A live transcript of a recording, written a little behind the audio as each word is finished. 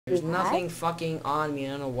There's nothing fucking on me.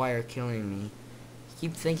 I don't know why you're killing me.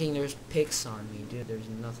 Keep thinking there's picks on me, dude. There's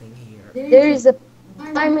nothing here. There is a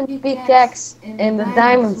diamond pickaxe and a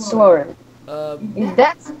diamond sword. If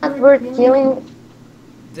that's not worth killing,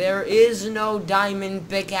 There is no diamond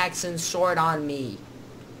pickaxe and sword on me.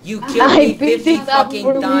 You killed me I picked 50 it up fucking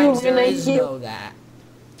from you times. when There I is killed no that.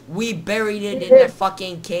 We buried it in the it.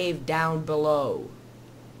 fucking cave down below.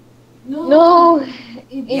 No,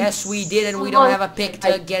 Yes, we did, it's and we don't on. have a pick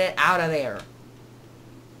to get it out of there.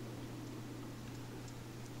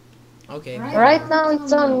 Okay, Right whatever. now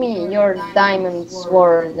it's on me, your diamond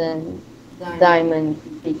sword and diamond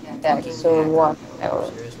pickaxe Fucking or hacker. whatever.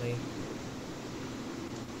 Seriously?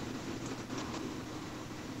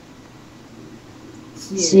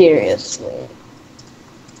 Seriously.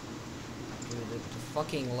 Dude, the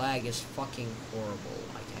fucking lag is fucking horrible.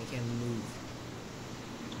 I can't move.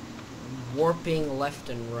 I'm warping left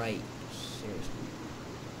and right. Seriously.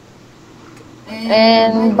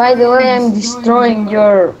 And by the way, I'm destroying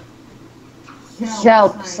your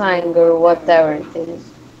help sign or whatever it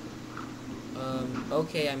is.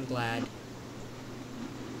 Okay, I'm glad.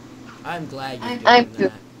 I'm glad you're I'm doing too.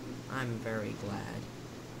 that. I'm very glad.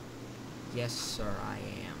 Yes, sir, I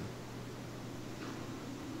am.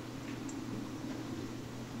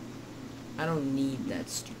 I don't need that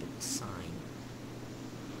stupid sign.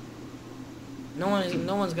 No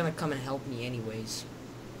one's gonna come and help me anyways.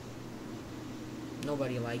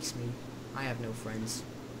 Nobody likes me. I have no friends.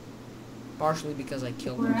 Partially because I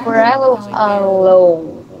killed them, partially Forever because I banned them.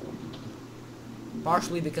 alone.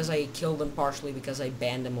 Partially because I killed them, partially because I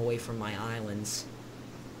banned them away from my islands.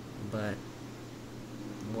 But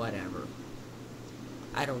whatever.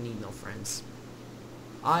 I don't need no friends.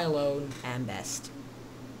 I alone am best.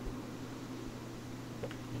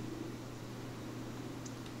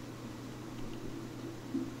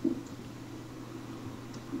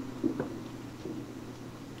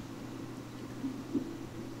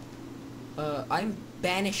 I'm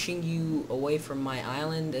banishing you away from my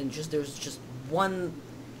island, and there's just one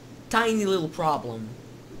tiny little problem.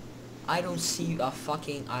 I don't see a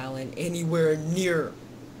fucking island anywhere near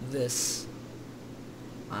this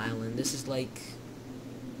island. This is like,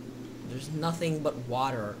 there's nothing but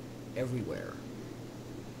water everywhere.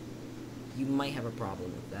 You might have a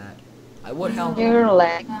problem with that. I would help. You're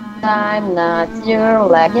lagging time, not you're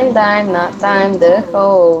lagging time, not time the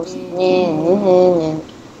host.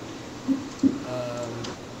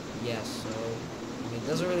 Yes, so, I mean, it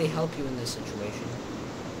doesn't really help you in this situation.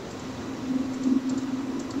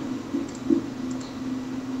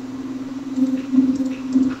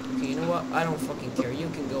 Okay, you know what? I don't fucking care. You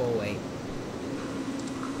can go away.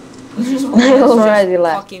 I Let's just already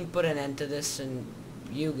left. fucking put an end to this and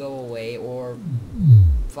you go away, or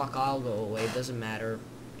fuck, I'll go away. It doesn't matter.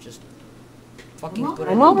 Just fucking put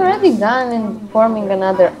an I'm end to already this. done in forming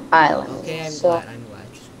another island, Okay, I'm so glad. I'm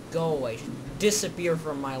glad. Just go away. Just disappear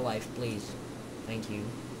from my life, please. Thank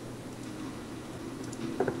you.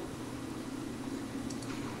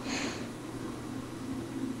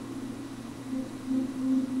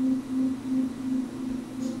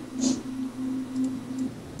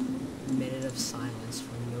 Minute of silence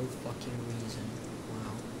for no fucking reason.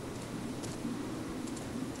 Wow.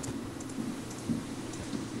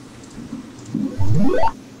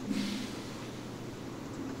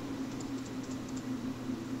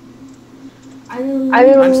 I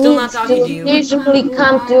will I'm still need not talking to to you. occasionally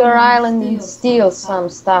come to your island and steal some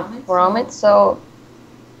stuff from it, so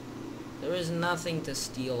There is nothing to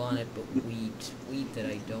steal on it but wheat. Wheat that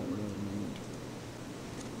I don't really need.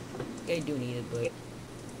 Okay, I do need it, but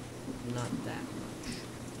not that much.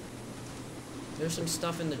 There's some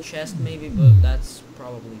stuff in the chest maybe, but that's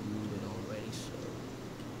probably looted already, so...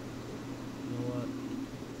 You know what?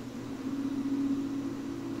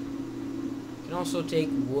 You can also take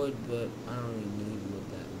wood, but I don't really need wood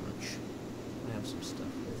that much. I have some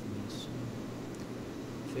stuff with me, so...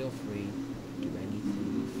 Feel free to do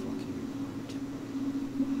anything you fucking want.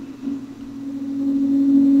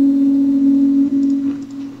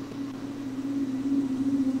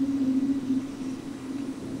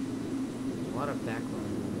 A lot of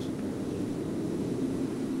background noise apparently.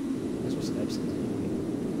 This was Skype says anyway.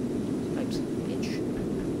 Skype's a bitch.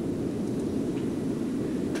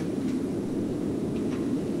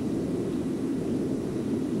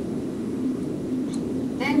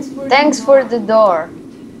 thanks for the door.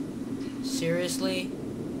 Seriously?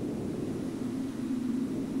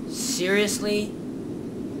 Seriously?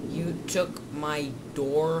 You took my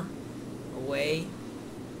door away?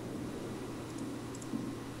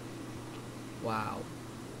 Wow.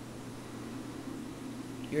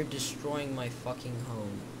 You're destroying my fucking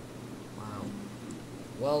home. Wow.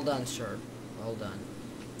 Well done, sir. Well done.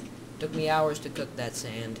 Took me hours to cook that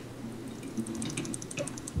sand.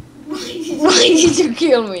 Why did you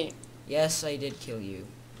kill me? Yes, I did kill you,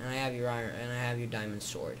 and I have your iron, and I have your diamond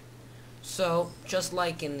sword. So, just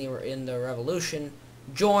like in the revolution,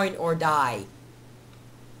 join or die.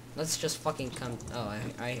 Let's just fucking come. Oh,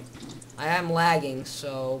 I am lagging,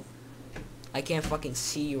 so I can't fucking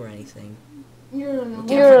see you or anything. You're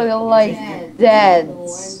like dead,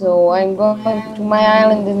 so I'm going to my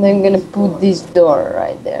island and I'm gonna put this door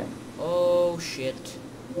right there. Oh shit!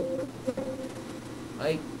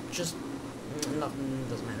 I just nothing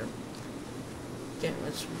doesn't matter. Yeah,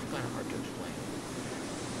 it's kind of hard to explain.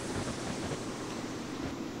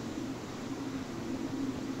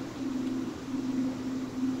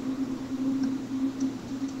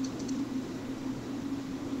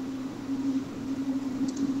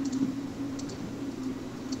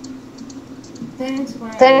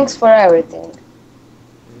 Thanks for everything.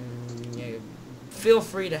 Yeah, feel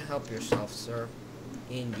free to help yourself, sir.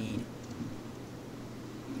 Indeed.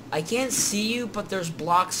 I can't see you, but there's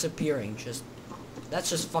blocks appearing. That's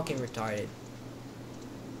just fucking retarded.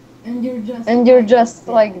 And you're just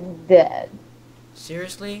like dead.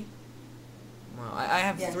 Seriously? Wow, I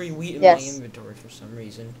have 3 wheat in my Yes. inventory for some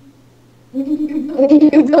reason.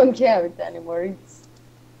 You don't have it anymore. It's...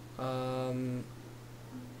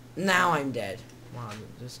 Now I'm dead. Wow,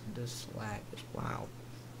 this lag is wow.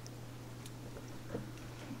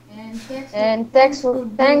 And thanks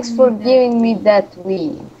for giving me that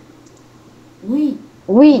weed. Weed.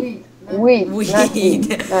 Weed. Not weed. Not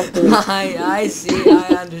weed. I see.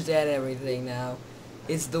 I understand everything now.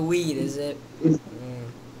 It's the weed, is it?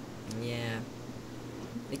 Yeah.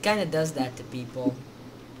 It kind of does that to people.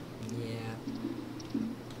 Yeah.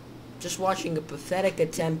 Just watching a pathetic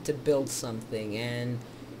attempt to build something, and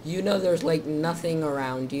you know there's like nothing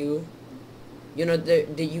around you. You know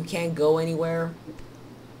that you can't go anywhere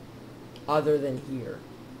other than here.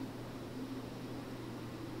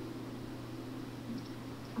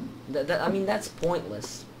 I mean, that's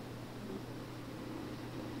pointless.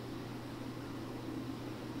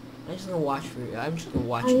 I'm just gonna watch you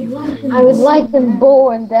for I would like a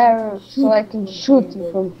bow and arrow so I can shoot you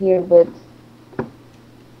from here, but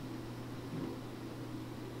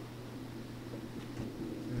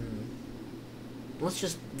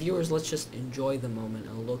viewers, let's just enjoy the moment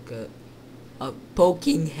and look at a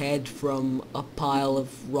poking head from a pile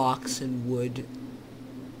of rocks and wood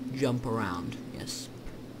jump around. Yes.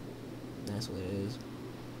 That's what it is.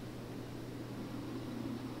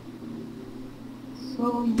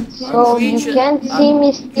 so you can't see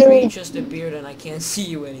me still. Tree just appeared and I can't see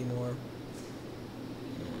you anymore.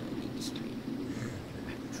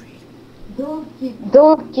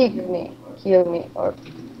 Don't kick me, kill me, or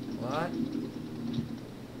What?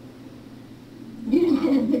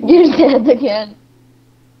 you're dead again.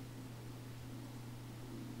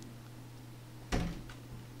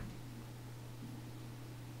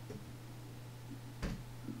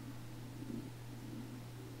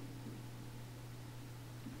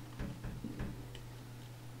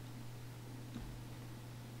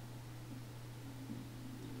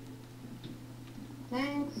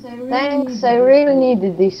 Thanks, I really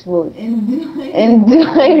needed this wood. And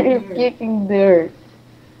I'm kicking dirt.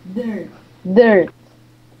 Dirt.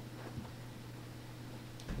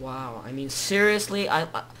 Wow, I mean seriously,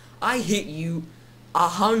 I hit you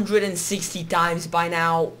 160 times by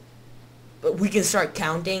now. But we can start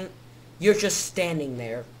counting. You're just standing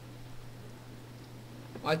there.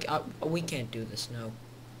 We can't do this, no.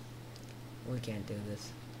 We can't do this.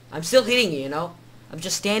 I'm still hitting you, you know? I'm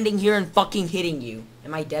just standing here and fucking hitting you.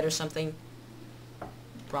 Am I dead or something?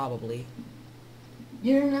 Probably.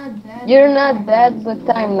 You're not dead, but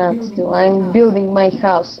I'm not still. I'm building my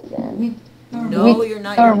house again. No, you're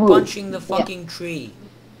not. You're punching the fucking tree.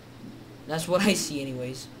 That's what I see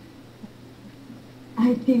anyways.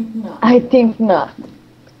 I think not.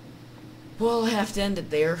 Well, I have to end it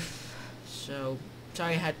there. So,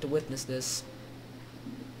 sorry I had to witness this.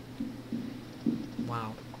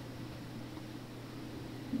 Wow.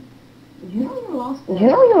 You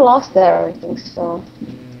know you lost everything, so...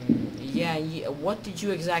 Yeah, what did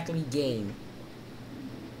you exactly gain?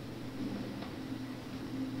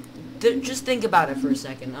 Just think about it for a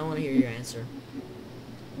second. I want to hear your answer.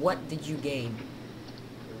 What did you gain?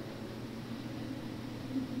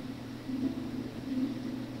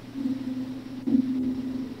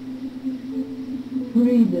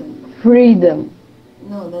 Freedom.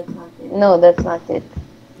 No, that's not it.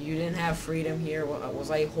 You didn't have freedom here? Was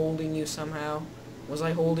I holding you somehow? Was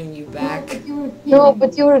I holding you back? No,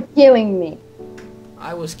 but you were killing me.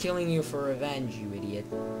 I was killing you for revenge, you idiot.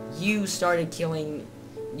 You started killing...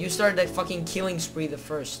 You started that fucking killing spree the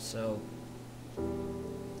first, so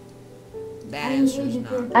that answer's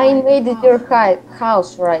not. I invaded your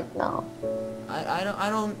house right now. I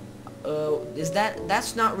don't,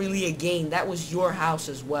 that's not really a game. That was your house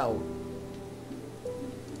as well.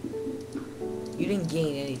 You didn't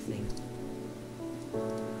gain anything.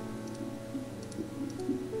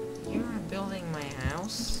 You're building my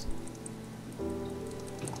house?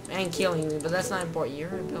 And killing me, but that's not important. You're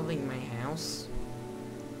building my house?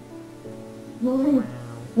 Wow.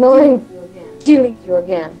 No, I'm killing you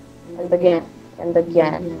again. And again. And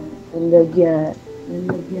again. And again.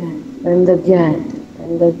 And again. And again.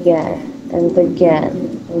 And again. And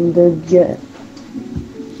again. And again.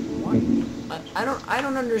 I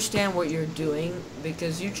don't understand what you're doing,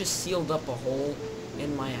 because you just sealed up a hole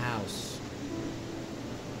in my house.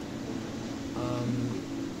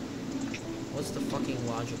 What's the fucking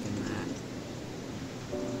logic in that?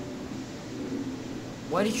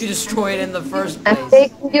 Why did you destroy it in the first I'm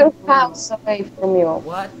place? taking your house away from you.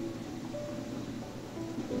 What?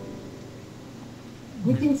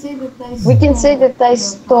 We can say that I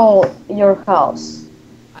stole your house.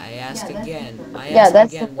 I ask again. I Yeah, ask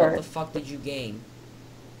that's the again, what word. the fuck did you gain?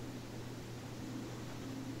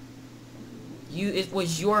 It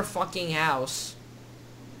was your fucking house.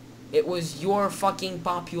 It was your fucking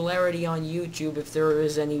popularity on YouTube, if there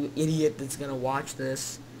is any idiot that's gonna watch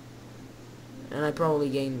this. And I probably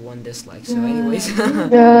gained 1 dislike, so anyways.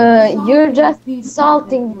 You're just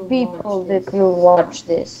insulting people that will watch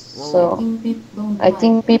this. So, I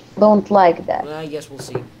think people don't like that. Well, I guess we'll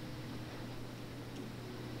see.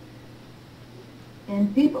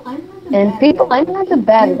 And people, I'm not the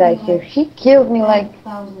bad guy here. He killed me like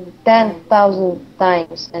 10,000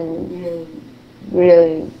 times, and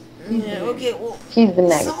really, Yeah, okay, well, he's the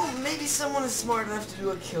next. maybe someone is smart enough to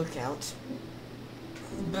do a kill count.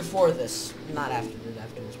 Before this, not after this.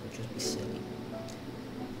 After this would just be silly.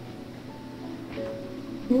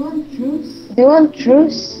 Do you want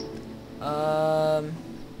truce?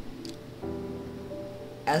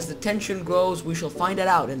 As the tension grows, we shall find it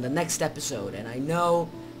out in the next episode, and I know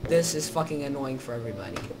this is fucking annoying for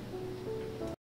everybody.